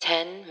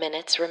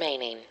minutes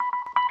remaining.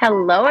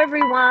 Hello,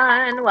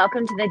 everyone.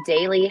 Welcome to the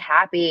Daily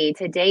Happy.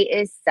 Today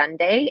is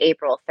Sunday,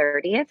 April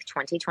 30th,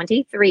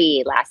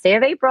 2023. Last day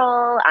of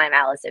April. I'm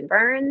Allison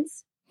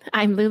Burns.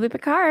 I'm Lulu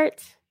Picard.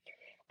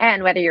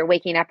 And whether you're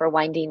waking up or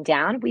winding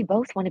down, we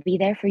both want to be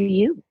there for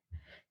you.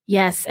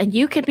 Yes, and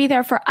you can be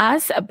there for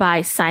us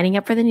by signing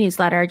up for the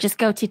newsletter. Just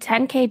go to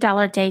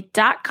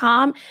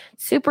 10kdollarday.com.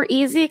 Super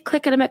easy.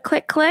 Click it,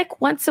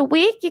 click. Once a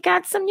week, you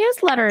got some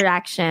newsletter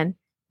action.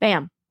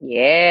 Bam.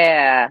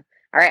 Yeah.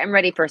 All right, I'm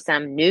ready for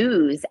some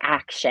news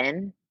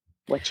action.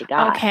 What you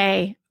got?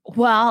 Okay.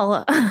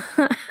 Well,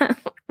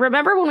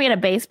 remember when we had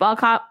a baseball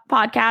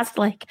podcast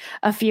like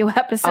a few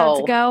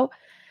episodes ago?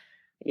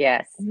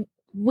 Yes.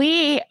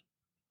 It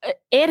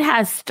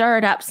has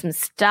stirred up some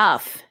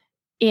stuff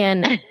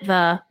in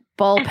the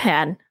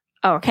bullpen.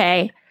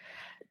 Okay.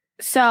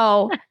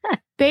 So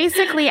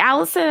basically,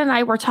 Allison and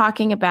I were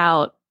talking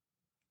about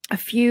I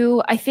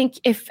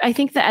think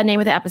the name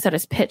of the episode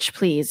is Pitch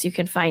Please. You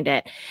can find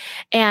it.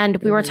 And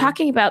we were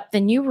talking about the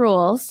new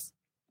rules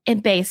in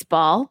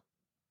baseball.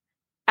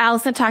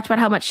 Allison talked about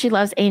how much she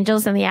loves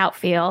Angels in the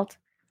outfield.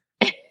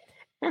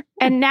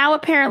 And now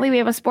apparently we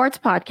have a sports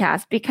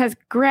podcast because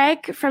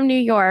Greg from New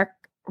York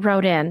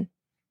wrote in.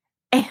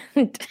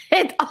 And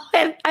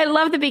I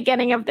love the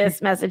beginning of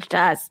this message to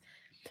us.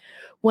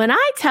 When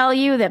I tell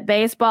you that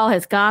baseball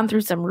has gone through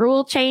some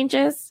rule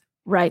changes,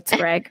 writes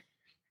Greg,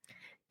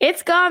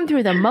 it's gone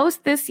through the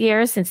most this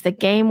year since the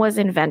game was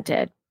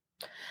invented.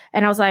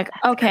 And I was like,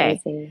 That's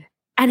okay. crazy.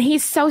 And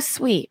he's so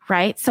sweet,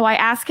 right? So I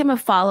asked him a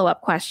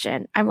follow-up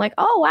question. I'm like,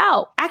 oh,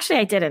 wow. Actually,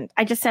 I didn't.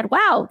 I just said,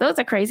 wow, those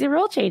are crazy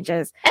rule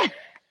changes.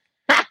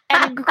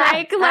 And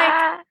Greg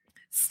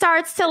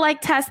starts to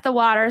test the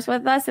waters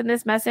with us in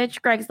this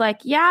message. Greg's like,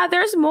 yeah,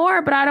 there's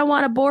more, but I don't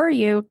want to bore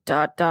you, ...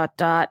 And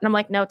I'm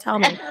like, no, tell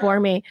me, bore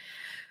me.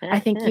 I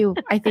think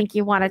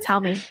you want to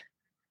tell me.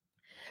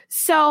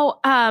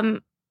 So,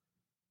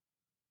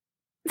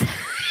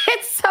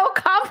 it's so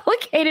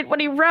complicated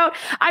what he wrote.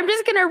 I'm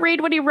just going to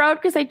read what he wrote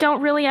because I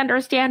don't really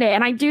understand it.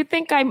 And I do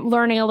think I'm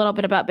learning a little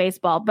bit about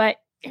baseball, but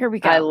here we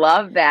go. I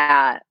love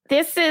that.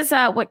 This is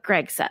what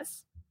Greg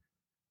says.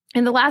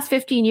 In the last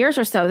 15 years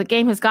or so, the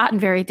game has gotten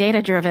very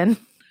data-driven.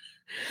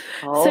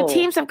 So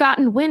teams have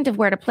gotten wind of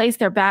where to place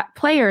their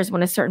players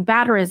when a certain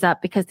batter is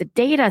up because the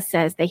data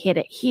says they hit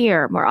it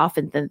here more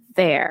often than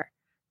there.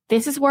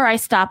 This is where I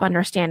stop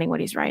understanding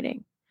what he's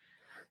writing.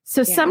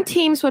 So some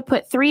teams would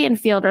put 3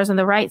 infielders on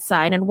the right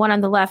side and 1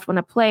 on the left when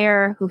a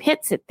player who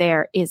hits it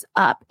there is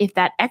up. If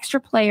that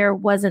extra player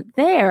wasn't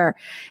there,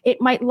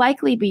 it might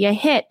likely be a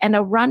hit and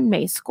a run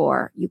may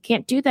score. You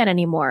can't do that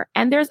anymore.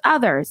 And there's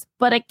others.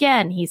 But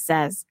again, he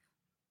says,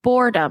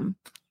 boredom.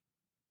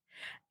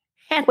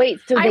 And wait,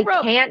 so they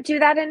can't do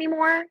that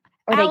anymore?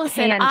 Or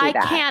Allison, they can do I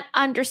that? can't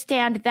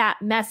understand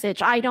that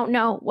message. I don't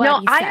know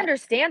what he said. I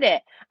understand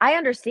it. I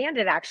understand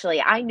it,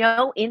 actually. I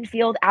know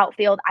infield,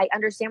 outfield. I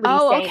understand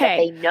what he's saying. Okay.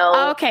 That they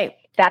know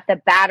that the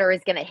batter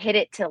is going to hit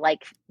it to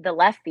the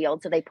left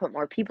field, so they put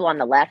more people on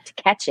the left to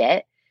catch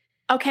it.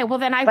 Okay, well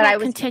then I will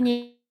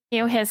continue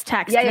his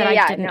text that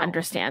I didn't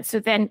understand.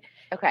 So then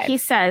he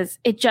says,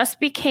 it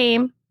just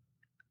became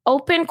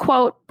open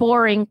quote,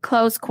 boring,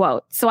 close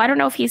quote. So I don't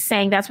know if he's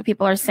saying that's what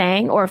people are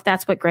saying or if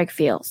that's what Greg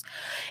feels.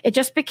 It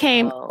just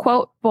became,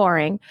 quote,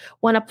 boring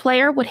when a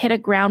player would hit a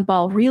ground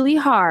ball really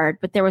hard,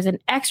 but there was an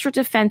extra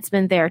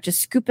defenseman there to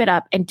scoop it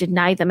up and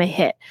deny them a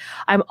hit.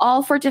 I'm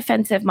all for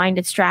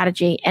defensive-minded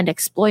strategy and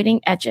exploiting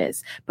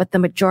edges, but the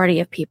majority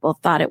of people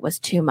thought it was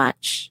too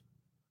much.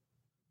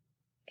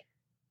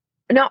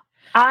 No,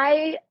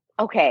 I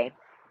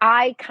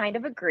kind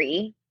of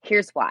agree.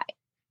 Here's why.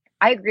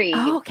 I agree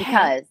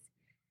because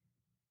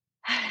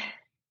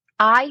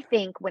I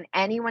think when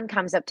anyone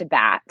comes up to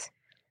bat,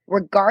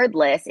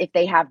 regardless if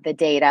they have the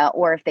data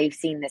or if they've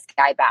seen this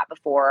guy bat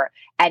before,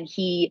 and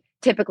he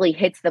typically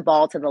hits the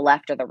ball to the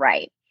left or the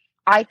right,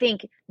 I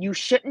think you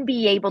shouldn't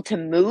be able to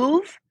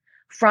move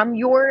from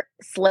your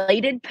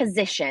slated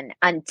position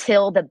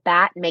until the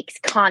bat makes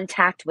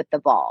contact with the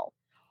ball.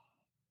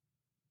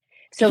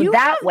 So you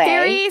that have way,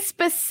 very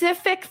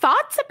specific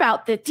thoughts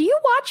about this. Do you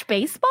watch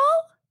baseball?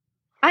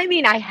 I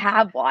mean, I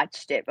have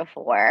watched it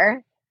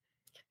before.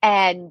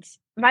 And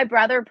my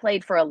brother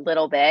played for a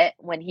little bit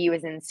when he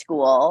was in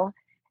school.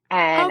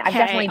 And I've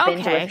definitely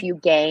been to a few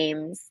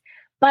games.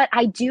 But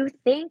I do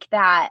think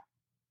that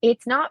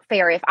it's not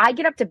fair if I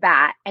get up to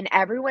bat and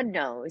everyone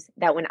knows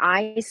that when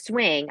I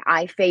swing,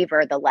 I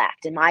favor the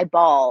left and my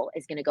ball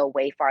is going to go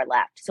way far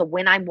left. So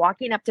when I'm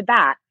walking up to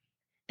bat,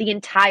 the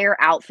entire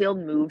outfield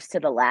moves to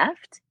the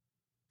left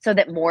so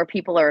that more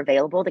people are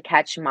available to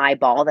catch my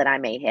ball that I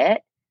may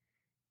hit.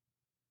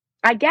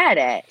 I get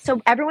it. So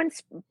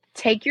everyone's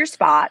take your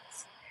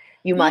spots.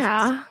 You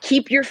must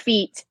keep your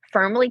feet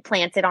firmly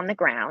planted on the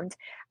ground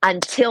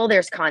until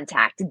there's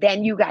contact.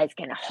 Then you guys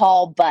can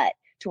haul butt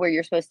to where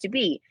you're supposed to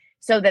be.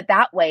 So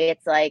that way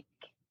it's like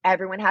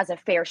everyone has a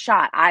fair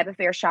shot. I have a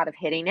fair shot of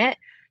hitting it.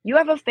 You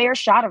have a fair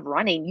shot of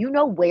running. You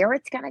know where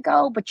it's going to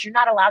go, but you're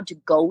not allowed to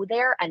go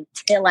there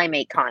until I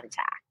make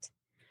contact.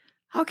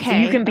 Okay. So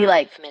you can be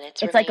like,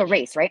 it's like a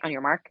race, right? On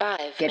your mark, 5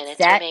 get minutes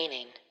set.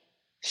 remaining.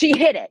 She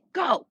hit it.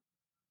 Go.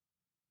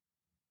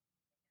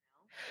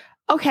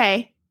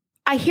 Okay.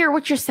 I hear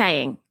what you're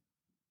saying.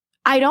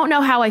 I don't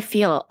know how I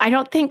feel. I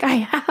don't think I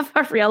have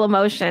a real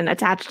emotion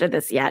attached to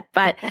this yet,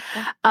 but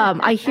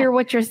I hear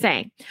what you're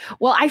saying.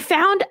 Well, I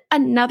found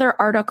another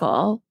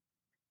article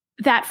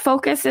that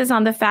focuses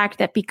on the fact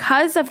that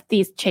because of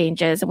these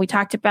changes, and we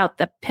talked about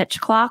the pitch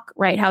clock,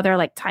 right? How they're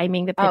like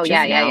timing the pitches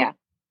now.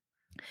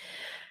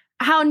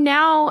 How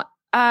now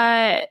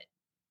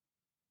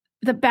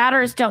the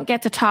batters don't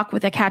get to talk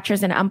with the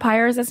catchers and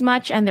umpires as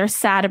much, and they're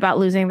sad about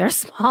losing their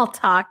small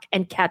talk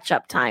and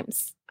catch-up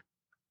times.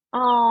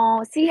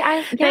 Oh, see,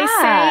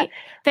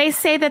 They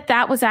say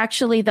that was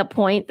actually the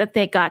point that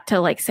they got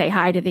to like say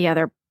hi to the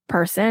other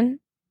person,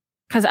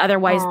 because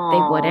otherwise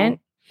they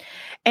wouldn't.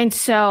 And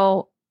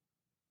so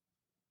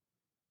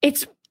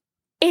it's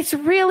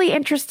really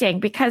interesting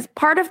because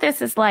part of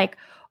this is like,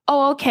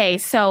 oh, okay,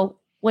 so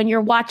when you're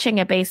watching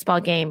a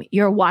baseball game,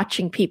 you're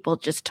watching people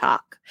just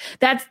talk.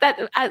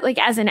 Like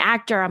as an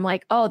actor, I'm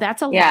like, oh,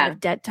 that's a lot of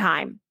dead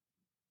time.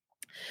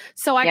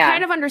 So I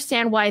kind of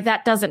understand why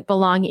that doesn't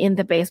belong in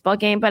the baseball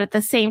game, but at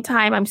the same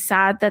time, I'm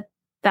sad that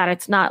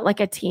it's not like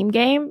a team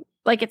game.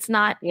 Like it's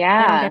not, they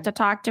don't get to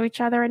talk to each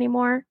other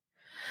anymore.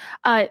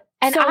 And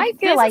so I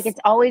feel like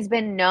it's always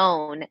been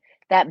known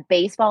that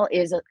baseball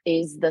is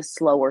the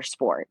slower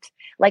sport.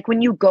 Like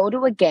when you go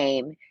to a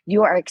game,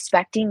 you are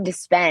expecting to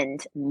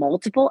spend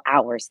multiple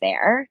hours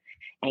there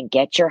and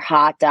get your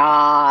hot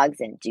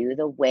dogs and do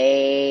the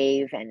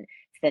wave and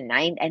the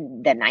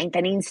ninth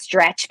inning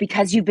stretch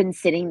because you've been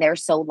sitting there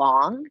so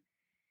long.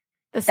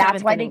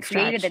 That's why they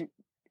created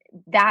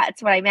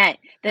that's what I meant.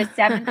 The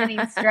 7th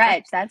inning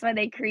stretch. That's why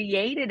they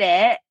created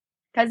it.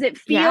 Because it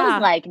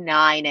feels like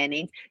 9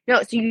 innings.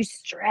 No, so you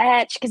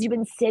stretch because you've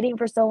been sitting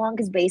for so long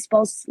because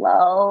baseball's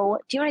slow.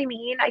 Do you know what I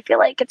mean? I feel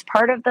like it's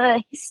part of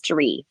the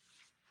history.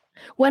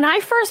 When I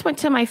first went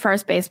to my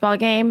first baseball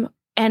game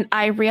and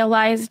I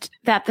realized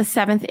that the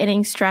 7th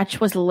inning stretch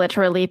was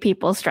literally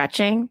people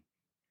stretching.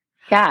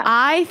 Yeah.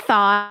 I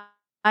thought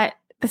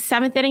the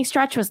 7th inning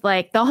stretch was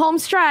like the home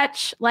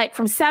stretch, like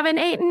from 7,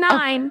 8, and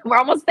 9. Oh, we're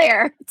almost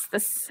there. It's the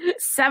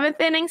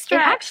 7th inning stretch.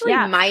 It actually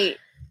might.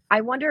 I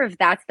wonder if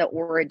that's the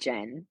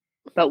origin,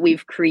 but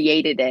we've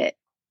created it.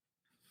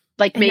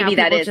 Like maybe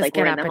that is like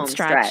we're in the home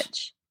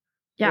stretch.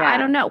 Yeah, I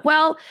don't know.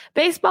 Well,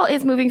 baseball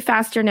is moving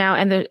faster now,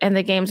 and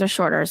the games are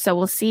shorter. So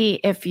we'll see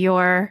if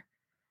your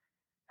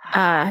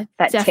that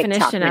definition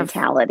TikTok of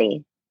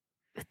mentality.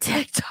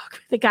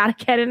 TikTok, they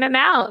gotta get in and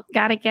out.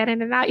 Gotta get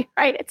in and out. You're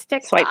right. It's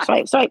TikTok.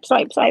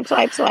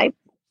 Swipe.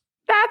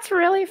 That's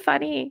really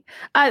funny.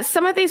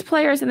 Some of these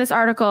players in this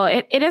article,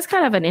 it is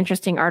kind of an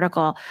interesting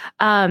article.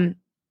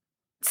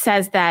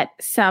 Says that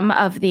some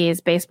of these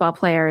baseball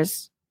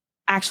players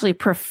actually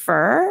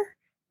prefer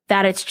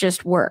that it's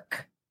just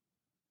work.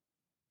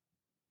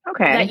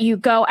 Okay. That you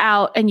go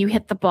out and you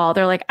hit the ball.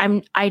 They're like,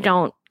 I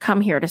don't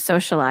come here to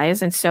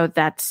socialize. And so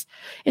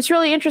it's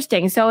really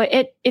interesting. So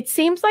it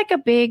seems like a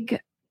big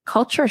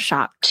culture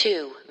shock.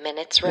 2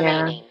 minutes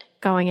remaining.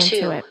 Going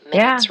into 2 it.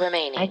 minutes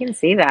remaining. I can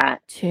see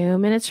that. 2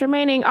 minutes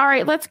remaining. All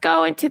right, let's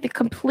go into the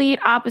complete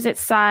opposite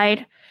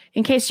side.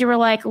 In case you were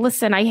like,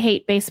 listen, I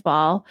hate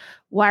baseball.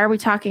 Why are we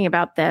talking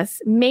about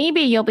this?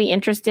 Maybe you'll be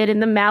interested in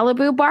the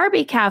Malibu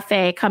Barbie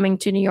Cafe coming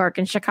to New York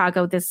and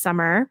Chicago this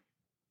summer.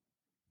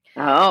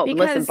 Oh,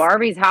 listen,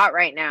 Barbie's hot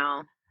right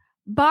now.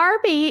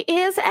 Barbie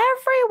is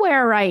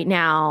everywhere right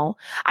now.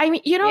 I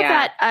mean, you know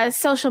that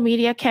social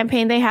media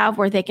campaign they have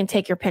where they can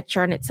take your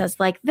picture and it says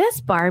like,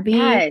 this Barbie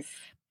is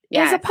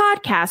a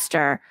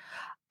podcaster.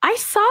 I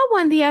saw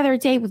one the other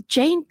day with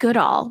Jane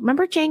Goodall.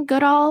 Remember Jane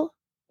Goodall?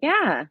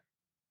 Yeah.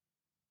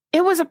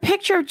 It was a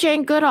picture of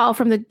Jane Goodall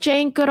from the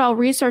Jane Goodall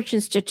Research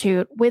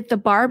Institute with the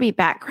Barbie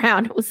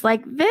background. It was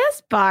like,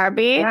 this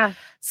Barbie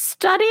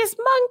studies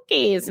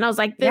monkeys. And I was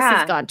like, this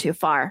has gone too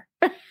far.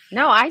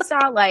 No, I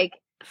saw like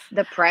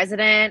the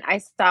president. I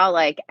saw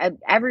like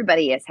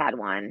everybody has had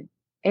one.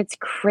 It's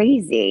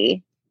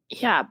crazy.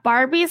 Yeah.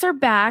 Barbies are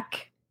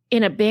back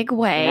in a big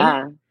way.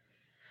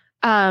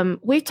 Yeah.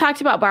 We've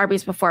talked about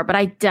Barbies before, but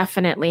I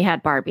definitely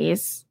had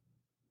Barbies.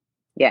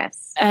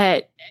 Yes.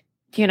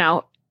 You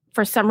know,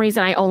 for some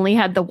reason, I only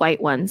had the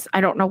white ones. I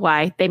don't know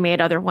why. They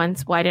made other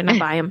ones. Why didn't I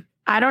buy them?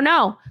 I don't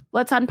know.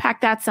 Let's unpack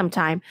that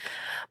sometime.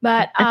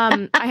 But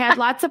I had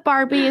lots of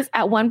Barbies.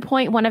 At one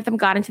point, one of them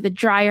got into the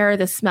dryer.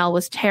 The smell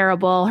was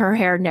terrible. Her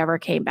hair never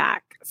came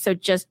back. So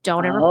just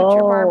don't ever put your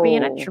Barbie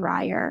in a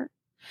dryer.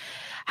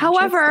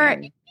 However,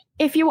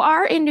 if you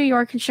are in New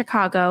York and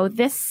Chicago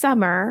this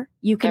summer,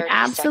 you can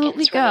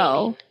absolutely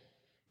go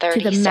to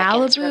the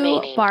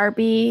Malibu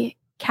Barbie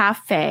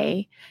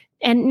Cafe.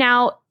 And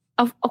now,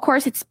 of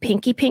course, it's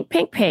pinky, pink,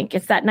 pink, pink.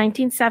 It's that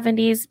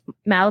 1970s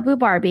Malibu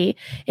Barbie.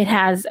 It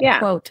has,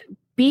 quote,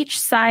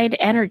 beachside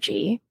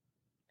energy.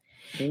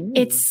 Ooh.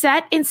 It's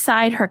set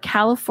inside her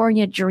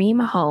California dream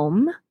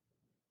home.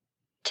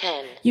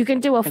 10. You can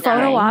do a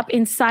photo op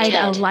inside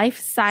 10, a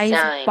life-size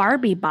 9,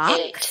 Barbie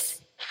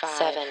box. 8,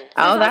 7. There's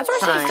that's all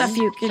sorts of stuff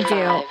you can do.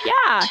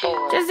 Yeah,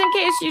 just in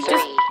case you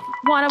just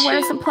want to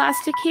wear some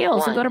plastic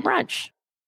heels and go to brunch.